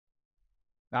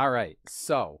All right,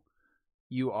 so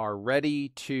you are ready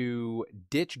to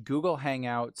ditch Google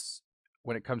Hangouts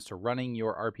when it comes to running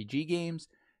your RPG games.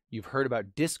 You've heard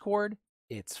about Discord,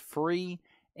 it's free,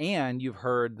 and you've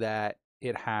heard that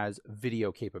it has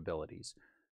video capabilities.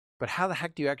 But how the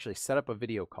heck do you actually set up a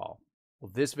video call?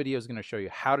 Well, this video is going to show you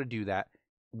how to do that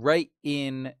right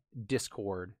in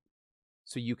Discord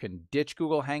so you can ditch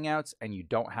Google Hangouts and you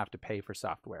don't have to pay for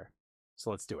software. So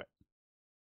let's do it.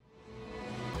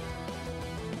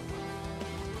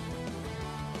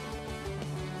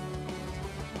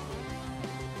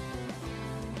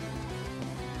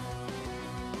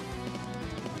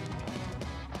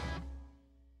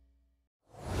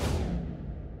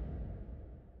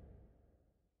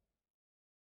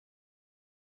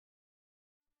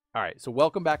 All right, so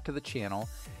welcome back to the channel.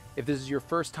 If this is your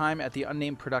first time at the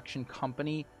UnNamed Production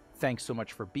Company, thanks so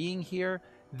much for being here.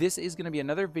 This is going to be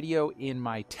another video in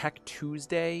my Tech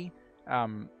Tuesday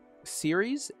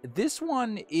series. This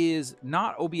one is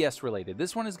not OBS related.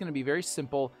 This one is going to be very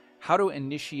simple, how to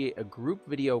initiate a group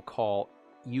video call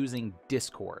using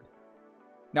Discord.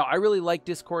 Now, I really like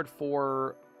Discord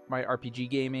for my RPG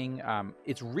gaming.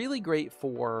 It's really great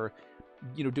for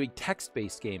doing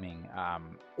text-based gaming,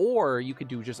 or you could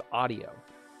do just audio.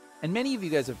 And many of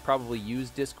you guys have probably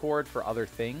used Discord for other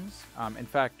things. In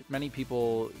fact, many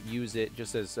people use it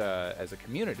just as a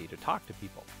community to talk to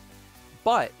people.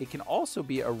 But it can also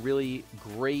be a really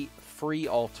great free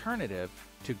alternative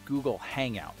to Google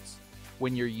Hangouts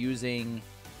when you're using,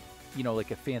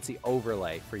 like a fancy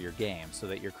overlay for your game so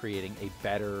that you're creating a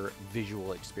better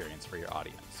visual experience for your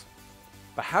audience.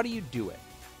 But how do you do it?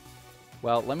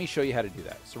 Well, let me show you how to do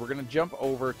that. So we're going to jump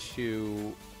over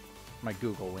to my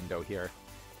Google window here.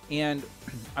 And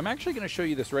I'm actually going to show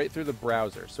you this right through the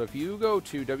browser. So if you go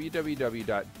to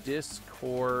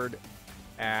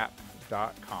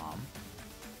www.discordapp.com,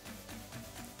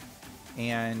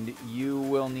 and you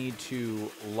will need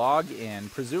to log in.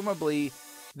 Presumably,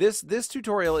 this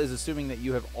tutorial is assuming that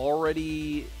you have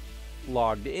already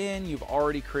logged in, you've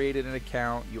already created an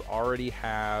account, you already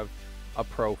have a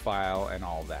profile and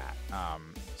all that.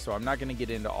 So I'm not going to get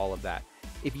into all of that.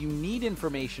 If you need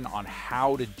information on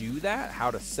how to do that,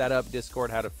 how to set up Discord,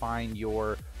 how to find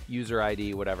your user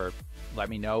ID, whatever, let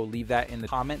me know. Leave that in the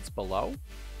comments below,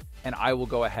 and I will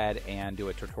go ahead and do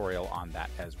a tutorial on that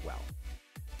as well.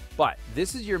 But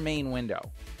this is your main window.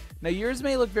 Now, yours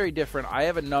may look very different. I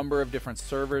have a number of different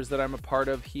servers that I'm a part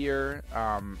of here,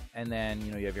 and then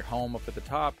you have your home up at the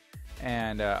top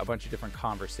and a bunch of different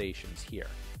conversations here.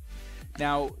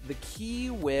 Now, the key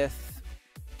with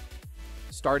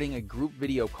starting a group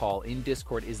video call in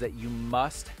Discord is that you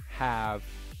must have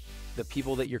the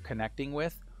people that you're connecting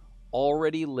with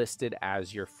already listed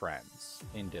as your friends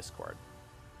in Discord.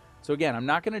 So again, I'm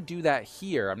not going to do that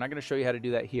here. I'm not going to show you how to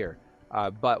do that here.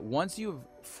 But once you've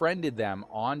friended them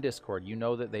on Discord, you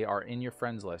know that they are in your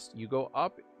friends list. You go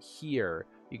up here.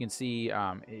 You can see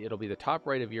it'll be the top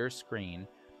right of your screen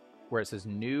where it says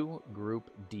New Group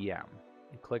DM.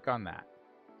 You click on that.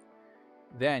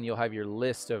 Then you'll have your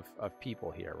list of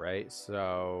people here, right?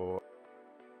 So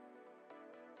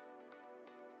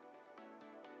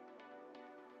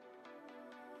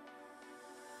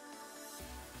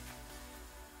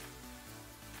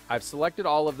I've selected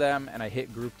all of them and I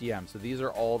hit Group DM. So these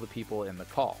are all the people in the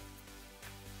call.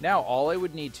 Now all I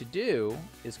would need to do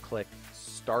is click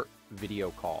Start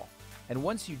Video Call. And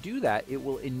once you do that, it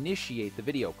will initiate the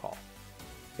video call.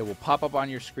 It will pop up on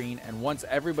your screen, and once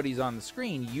everybody's on the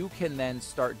screen, you can then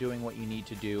start doing what you need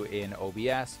to do in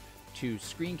OBS to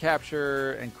screen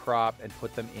capture and crop and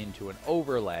put them into an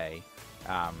overlay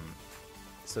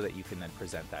so that you can then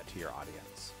present that to your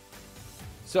audience.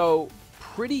 So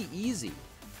pretty easy.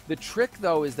 The trick,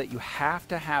 though, is that you have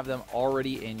to have them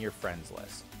already in your friends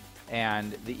list.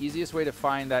 And the easiest way to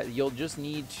find that, you'll just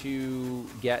need to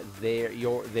get their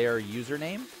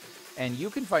username. And you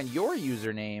can find your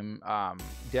username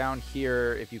down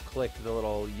here. If you click the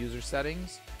little user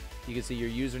settings, you can see your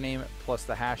username plus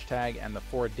the hashtag and the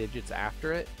 4 digits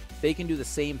after it. They can do the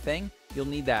same thing. You'll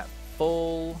need that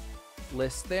full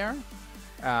list there.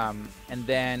 And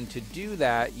then to do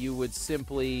that, you would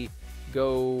simply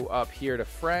go up here to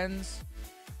friends,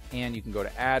 and you can go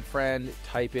to add friend,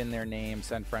 type in their name,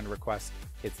 send friend request.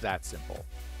 It's that simple.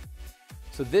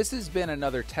 So this has been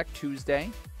another Tech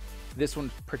Tuesday. This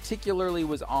one particularly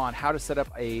was on how to set up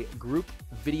a group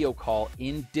video call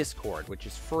in Discord, which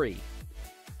is free.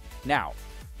 Now,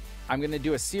 I'm going to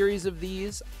do a series of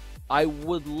these. I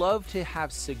would love to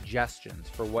have suggestions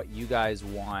for what you guys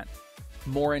want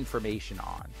more information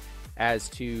on as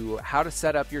to how to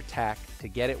set up your tech to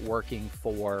get it working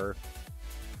for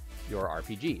your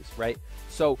RPGs, right?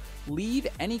 So leave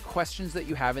any questions that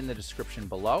you have in the description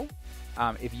below.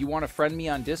 If you want to friend me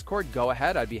on Discord, go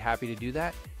ahead. I'd be happy to do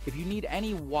that. If you need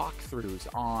any walkthroughs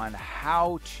on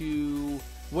how to,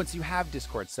 once you have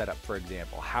Discord set up, for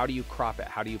example, how do you crop it?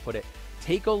 How do you put it?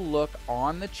 Take a look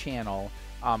on the channel.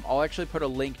 I'll actually put a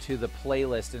link to the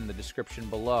playlist in the description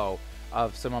below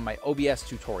of some of my OBS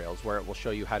tutorials where it will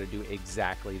show you how to do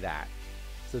exactly that.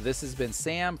 So this has been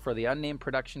Sam for the UnNamed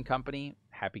Production Company.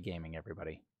 Happy gaming,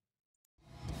 everybody.